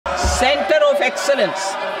Center of Excellence.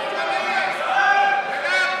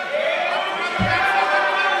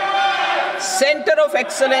 Center of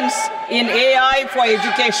Excellence in AI for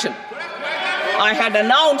Education. I had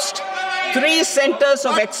announced 3 centers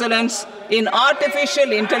of excellence in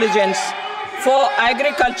artificial intelligence for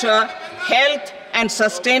agriculture, health, and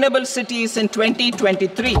sustainable cities in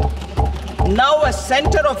 2023. Now a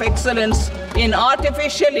center of excellence in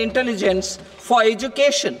artificial intelligence for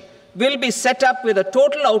education will be set up with a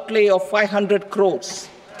total outlay of 500 crores.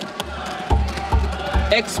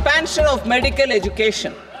 Expansion of medical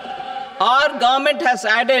education. Our government has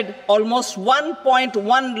added almost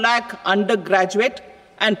 1.1 lakh undergraduate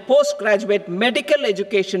and postgraduate medical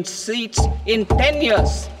education seats in 10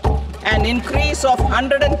 years, an increase of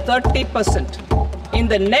 130%. In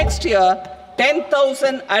the next year,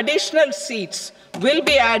 10,000 additional seats will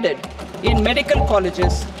be added in medical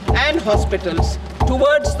colleges and hospitals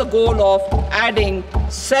towards the goal of adding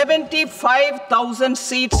 75,000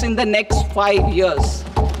 seats in the next 5 years.